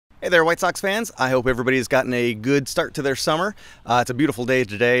Hey there, White Sox fans. I hope everybody's gotten a good start to their summer. It's a beautiful day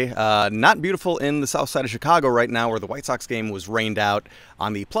today. Not beautiful in the south side of Chicago right now where the White Sox game was rained out.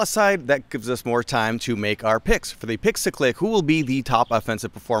 On the plus side, that gives us more time to make our picks. For the picks to click, who will be the top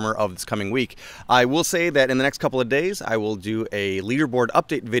offensive performer of this coming week? I will say that in the next couple of days, I will do a leaderboard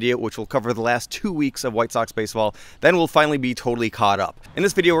update video, which will cover the last 2 weeks of White Sox baseball. Then we'll finally be totally caught up. In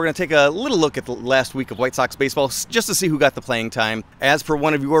this video, we're going to take a little look at the last week of White Sox baseball just to see who got the playing time. As per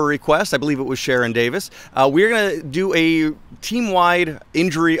one of your request, I believe it was Sharon Davis. We're going to do a team-wide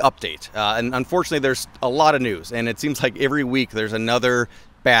injury update. And unfortunately, there's a lot of news, and it seems like every week there's another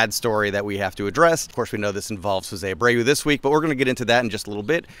bad story that we have to address. Of course, we know this involves Jose Abreu this week, but we're going to get into that in just a little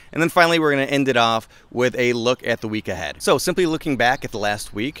bit. And then finally, we're going to end it off with a look at the week ahead. So simply looking back at the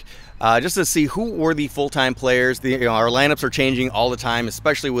last week, just to see who were the full-time players. Our lineups are changing all the time,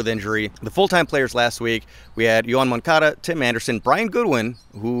 especially with injury. The full-time players last week, we had Yoan Moncada, Tim Anderson, Brian Goodwin,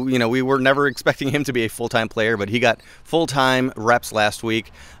 who, we were never expecting him to be a full-time player, but he got full-time reps last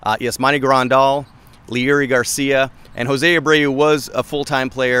week. Yasmani Grandal, Leury Garcia, and Jose Abreu was a full-time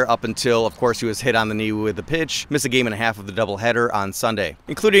player up until, of course, he was hit on the knee with the pitch, missed a game and a half of the doubleheader on Sunday.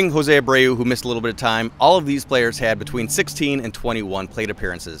 Including Jose Abreu, who missed a little bit of time, all of these players had between 16 and 21 plate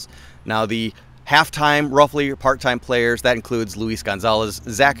appearances. Now, the half-time, roughly part-time players, that includes Luis Gonzalez,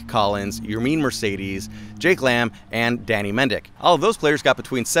 Zach Collins, Yermin Mercedes, Jake Lamb, and Danny Mendick. All of those players got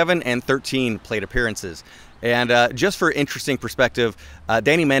between 7 and 13 plate appearances. And just for interesting perspective,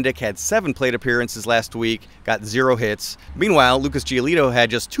 Danny Mendick had 7 plate appearances last week, got 0 hits. Meanwhile, Lucas Giolito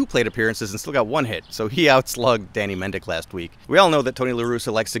had just 2 plate appearances and still got 1 hit, so he outslugged Danny Mendick last week. We all know that Tony La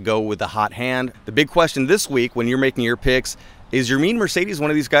Russa likes to go with the hot hand. The big question this week when you're making your picks, is Yermin Mercedes one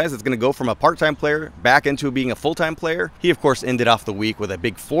of these guys that's going to go from a part-time player back into being a full-time player? He, of course, ended off the week with a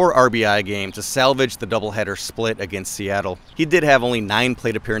big 4 RBI game to salvage the doubleheader split against Seattle. He did have only 9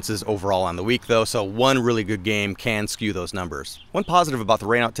 plate appearances overall on the week, though, so one really good game can skew those numbers. One positive about the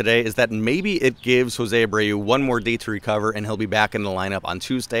rainout today is that maybe it gives Jose Abreu one more day to recover, and he'll be back in the lineup on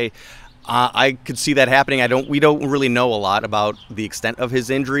Tuesday. I could see that happening. We don't really know a lot about the extent of his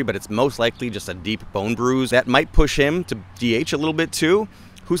injury, but it's most likely just a deep bone bruise that might push him to DH a little bit too.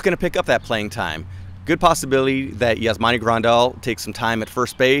 Who's going to pick up that playing time? Good possibility that Yasmani Grandal takes some time at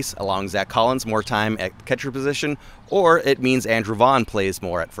first base, along Zach Collins more time at catcher position, or it means Andrew Vaughn plays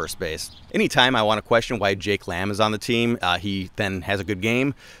more at first base. Anytime I want to question why Jake Lamb is on the team, he then has a good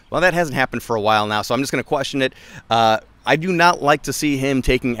game. Well, that hasn't happened for a while now, so I'm just going to question it. I do not like to see him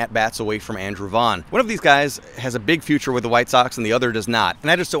taking at-bats away from Andrew Vaughn. One of these guys has a big future with the White Sox and the other does not. And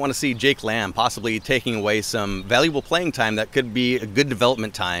I just don't want to see Jake Lamb possibly taking away some valuable playing time that could be a good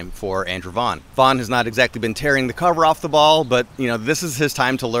development time for Andrew Vaughn. Vaughn has not exactly been tearing the cover off the ball, but this is his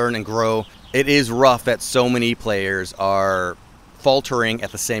time to learn and grow. It is rough that so many players are faltering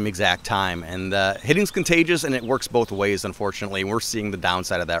at the same exact time. And hitting's contagious and it works both ways, unfortunately. We're seeing the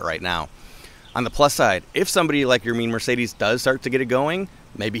downside of that right now. On the plus side, if somebody like Yermin Mercedes does start to get it going,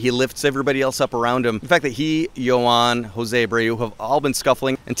 maybe he lifts everybody else up around him. The fact that he, Yoan, Jose Abreu have all been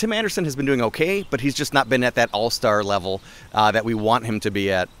scuffling, and Tim Anderson has been doing okay, but he's just not been at that all-star level that we want him to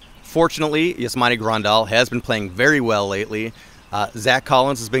be at. Fortunately, Yasmani Grandal has been playing very well lately. Zach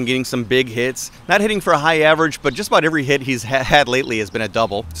Collins has been getting some big hits. Not hitting for a high average, but just about every hit he's had lately has been a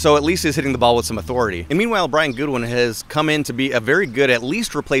double. So at least he's hitting the ball with some authority. And meanwhile, Brian Goodwin has come in to be a very good, at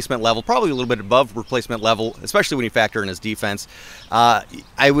least replacement level, probably a little bit above replacement level, especially when you factor in his defense.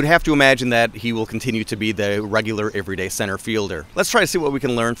 I would have to imagine that he will continue to be the regular everyday center fielder. Let's try to see what we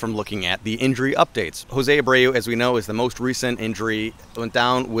can learn from looking at the injury updates. Jose Abreu, as we know, is the most recent injury. Went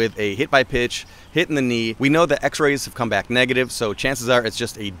down with a hit by pitch, hit in the knee. We know that x-rays have come back negative, so chances are it's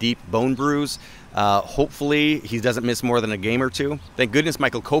just a deep bone bruise. Hopefully he doesn't miss more than a game or 2. Thank goodness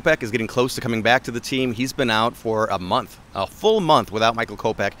Michael Kopech is getting close to coming back to the team. He's been out for a full month without Michael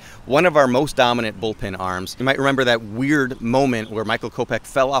Kopech, one of our most dominant bullpen arms. You might remember that weird moment where Michael Kopech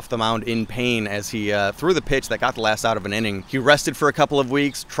fell off the mound in pain as he threw the pitch that got the last out of an inning. He rested for a couple of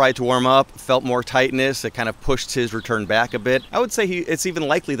weeks, tried to warm up, felt more tightness. It kind of pushed his return back a bit. I would say it's even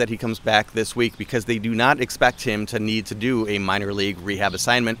likely that he comes back this week because they do not expect him to need to do a minor league rehab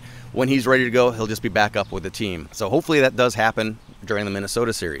assignment. When he's ready to go, he'll just be back up with the team. So hopefully that does happen during the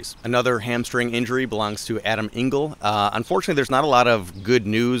Minnesota series. Another hamstring injury belongs to Adam Engel. Unfortunately, there's not a lot of good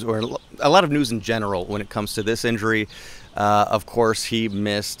news or a lot of news in general when it comes to this injury. Of course, he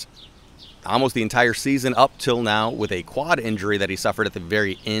missed almost the entire season up till now with a quad injury that he suffered at the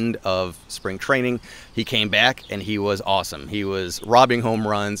very end of spring training. He came back and he was awesome. He was robbing home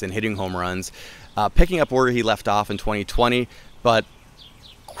runs and hitting home runs, picking up where he left off in 2020, but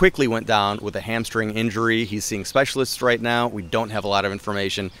quickly went down with a hamstring injury. He's seeing specialists right now. We don't have a lot of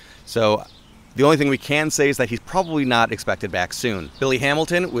information. So the only thing we can say is that he's probably not expected back soon. Billy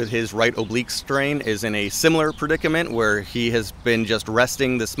Hamilton, with his right oblique strain, is in a similar predicament where he has been just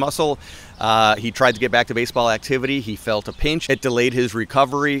resting this muscle. He tried to get back to baseball activity. He felt a pinch. It delayed his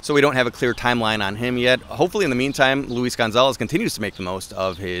recovery, so we don't have a clear timeline on him yet. Hopefully, in the meantime, Luis Gonzalez continues to make the most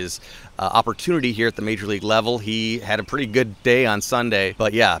of his opportunity here at the major league level. He had a pretty good day on Sunday.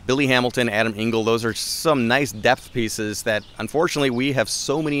 But yeah, Billy Hamilton, Adam Engel, those are some nice depth pieces that, unfortunately, we have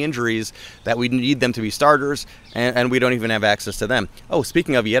so many injuries that we need them to be starters, and we don't even have access to them. Oh,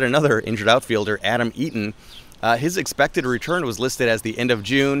 speaking of yet another injured outfielder, Adam Eaton, his expected return was listed as the end of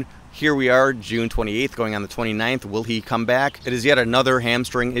June. Here we are, June 28th, going on the 29th. Will he come back? It is yet another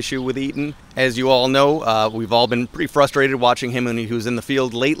hamstring issue with Eaton. As you all know, we've all been pretty frustrated watching him when he was in the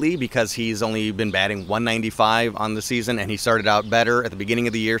field lately because he's only been batting 195 on the season, and he started out better at the beginning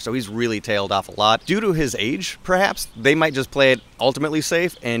of the year, so he's really tailed off a lot. Due to his age, perhaps, they might just play it ultimately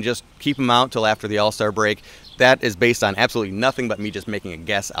safe and just keep him out till after the All-Star break. That is based on absolutely nothing but me just making a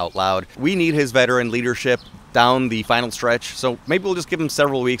guess out loud. We need his veteran leadership down the final stretch, so maybe we'll just give him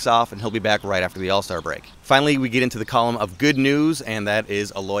several weeks off and he'll be back right after the All-Star break. Finally, we get into the column of good news, and that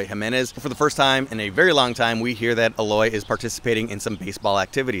is Eloy Jimenez. For the first time in a very long time, we hear that Eloy is participating in some baseball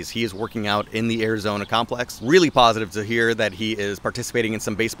activities. He is working out in the Arizona complex. Really positive to hear that he is participating in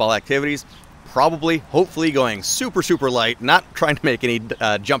some baseball activities. Probably, hopefully going super light, not trying to make any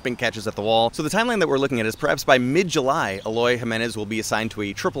jumping catches at the wall. So the timeline that we're looking at is perhaps by mid-July, Eloy Jimenez will be assigned to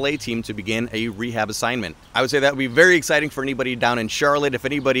a AAA team to begin a rehab assignment. I would say that would be very exciting for anybody down in Charlotte. If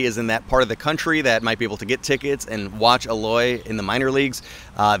anybody is in that part of the country that might be able to get tickets and watch Eloy in the minor leagues,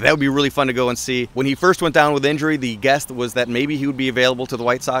 that would be really fun to go and see. When he first went down with injury, the guess was that maybe he would be available to the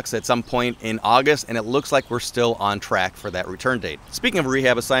White Sox at some point in August, and it looks like we're still on track for that return date. Speaking of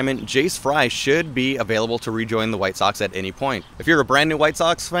rehab assignment, Jace Fry should be available to rejoin the White Sox at any point. If you're a brand new White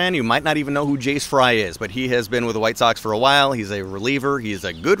Sox fan, you might not even know who Jace Fry is, but he has been with the White Sox for a while. He's a reliever. He's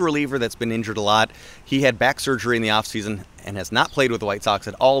a good reliever that's been injured a lot. He had back surgery in the offseason and has not played with the White Sox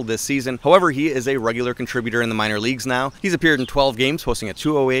at all this season. However, he is a regular contributor in the minor leagues now. He's appeared in 12 games, posting a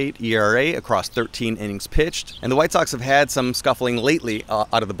 2.08 ERA across 13 innings pitched. And the White Sox have had some scuffling lately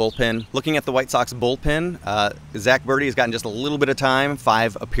out of the bullpen. Looking at the White Sox bullpen, Zach Birdie has gotten just a little bit of time,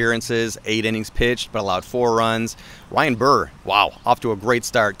 5 appearances, 8 innings pitched, but allowed 4 runs. Ryan Burr, wow, off to a great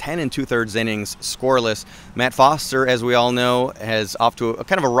start, 10 2/3 innings, scoreless. Matt Foster, as we all know, has off to a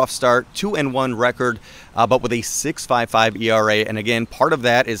kind of a rough start, 2-1 record, but with a 6.55 ERA, and again, part of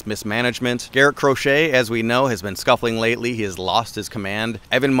that is mismanagement. Garrett Crochet, as we know, has been scuffling lately. He has lost his command.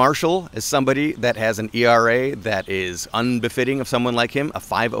 Evan Marshall is somebody that has an ERA that is unbefitting of someone like him, a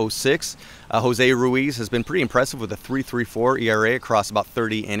 5.06. Jose Ruiz has been pretty impressive with a 3.34 ERA across about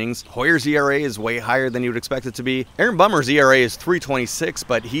 30 innings. Hoyer's ERA is way higher than you would expect it to be. Aaron Bummer's ERA is 3.26,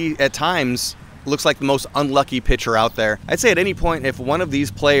 but he, at times, looks like the most unlucky pitcher out there. I'd say at any point, if one of these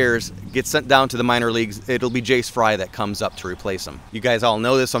players gets sent down to the minor leagues, it'll be Jace Fry that comes up to replace him. You guys all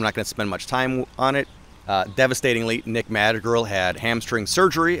know this, so I'm not going to spend much time on it. Devastatingly, Nick Madrigal had hamstring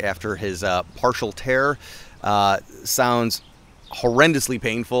surgery after his partial tear. Sounds horrendously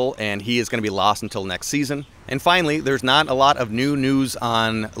painful, and he is going to be lost until next season. And finally, there's not a lot of new news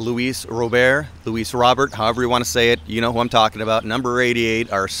on Luis Robert, however you want to say it. You know who I'm talking about. Number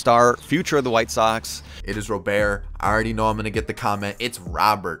 88, our star, future of the White Sox. It is Robert. I already know I'm going to get the comment. It's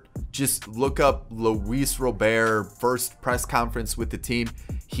Robert. Just look up Luis Robert, first press conference with the team.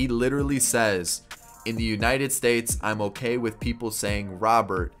 He literally says, in the United States, I'm okay with people saying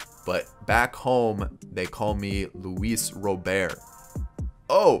Robert, but back home, they call me Luis Robert.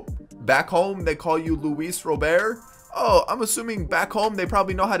 Oh, back home, they call you Luis Robert? Oh, I'm assuming back home, they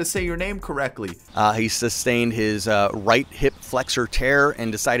probably know how to say your name correctly. He sustained his right hip flexor tear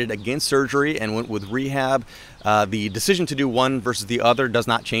and decided against surgery and went with rehab. The decision to do one versus the other does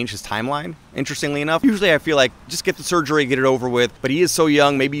not change his timeline, interestingly enough. Usually I feel like just get the surgery, get it over with, but he is so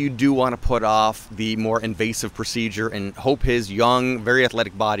young, maybe you do want to put off the more invasive procedure and hope his young, very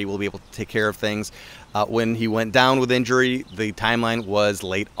athletic body will be able to take care of things. When he went down with injury, the timeline was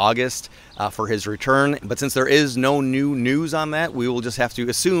late August for his return. But since there is no new news on that, we will just have to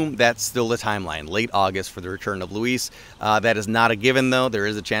assume that's still the timeline, late August for the return of Luis. That is not a given, though. There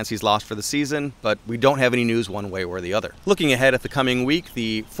is a chance he's lost for the season, but we don't have any news one way or the other. Looking ahead at the coming week,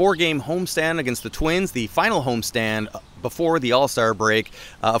 the 4-game homestand against the Twins, the final homestand before the All-Star break,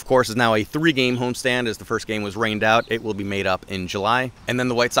 of course, is now a 3-game homestand as the first game was rained out. It will be made up in July. And then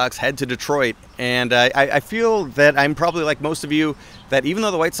the White Sox head to Detroit. And I feel that I'm probably like most of you, that even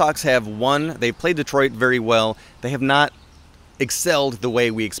though the White Sox have won, they've played Detroit very well, they have not excelled the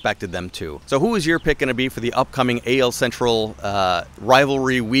way we expected them to. So who is your pick going to be for the upcoming AL Central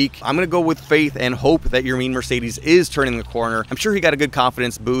rivalry week? I'm going to go with faith and hope that Yermin Mercedes is turning the corner. I'm sure he got a good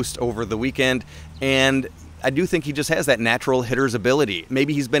confidence boost over the weekend, and I do think he just has that natural hitter's ability.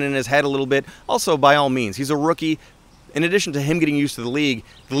 Maybe he's been in his head a little bit. Also, by all means, he's a rookie. In addition to him getting used to the league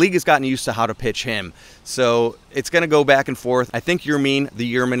has gotten used to how to pitch him. So it's going to go back and forth. I think Yermin,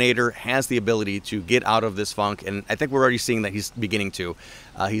 the Yerminator, has the ability to get out of this funk, and I think we're already seeing that he's beginning to.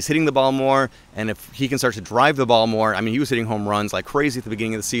 He's hitting the ball more, and if he can start to drive the ball more, I mean, he was hitting home runs like crazy at the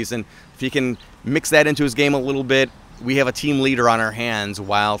beginning of the season. If he can mix that into his game a little bit, we have a team leader on our hands,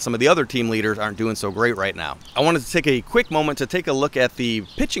 while some of the other team leaders aren't doing so great right now. I wanted to take a quick moment to take a look at the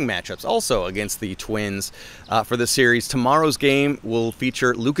pitching matchups also against the Twins for this series. Tomorrow's game will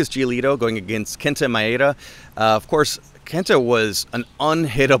feature Lucas Giolito going against Kenta Maeda. Of course, Kenta was an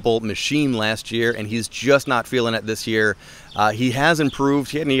unhittable machine last year, and he's just not feeling it this year. He has improved.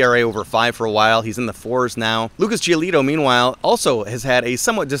 He had an ERA over 5 for a while. He's in the 4s now. Lucas Giolito, meanwhile, also has had a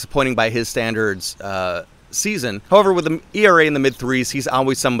somewhat disappointing by his standards season. However, with the ERA in the mid-3s, he's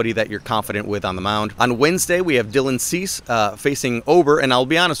always somebody that you're confident with on the mound. On Wednesday, we have Dylan Cease facing Ober, and I'll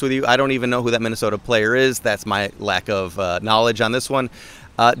be honest with you, I don't even know who that Minnesota player is. That's my lack of knowledge on this one.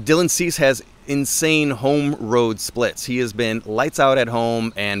 Dylan Cease has insane home road splits. He has been lights out at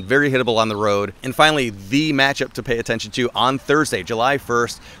home and very hittable on the road. And finally, the matchup to pay attention to on Thursday, July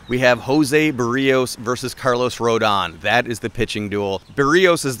 1st, we have Jose Berrios versus Carlos Rodon. That is the pitching duel.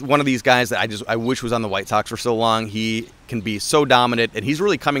 Berrios is one of these guys that I wish was on the White Sox for so long. He can be so dominant, and he's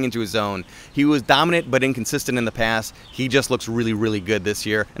really coming into his own. He was dominant but inconsistent in the past. He just looks really, really good this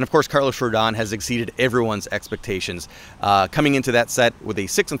year. And of course, Carlos Rodon has exceeded everyone's expectations, coming into that set with a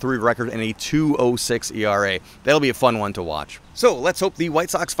 6-3 record and a 2.06 ERA. That'll be a fun one to watch. So let's hope the White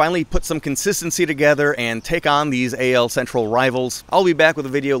Sox finally put some consistency together and take on these AL Central rivals. I'll be back with a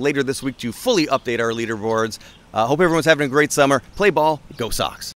video later this week to fully update our leaderboards. Hope everyone's having a great summer. Play ball, go Sox.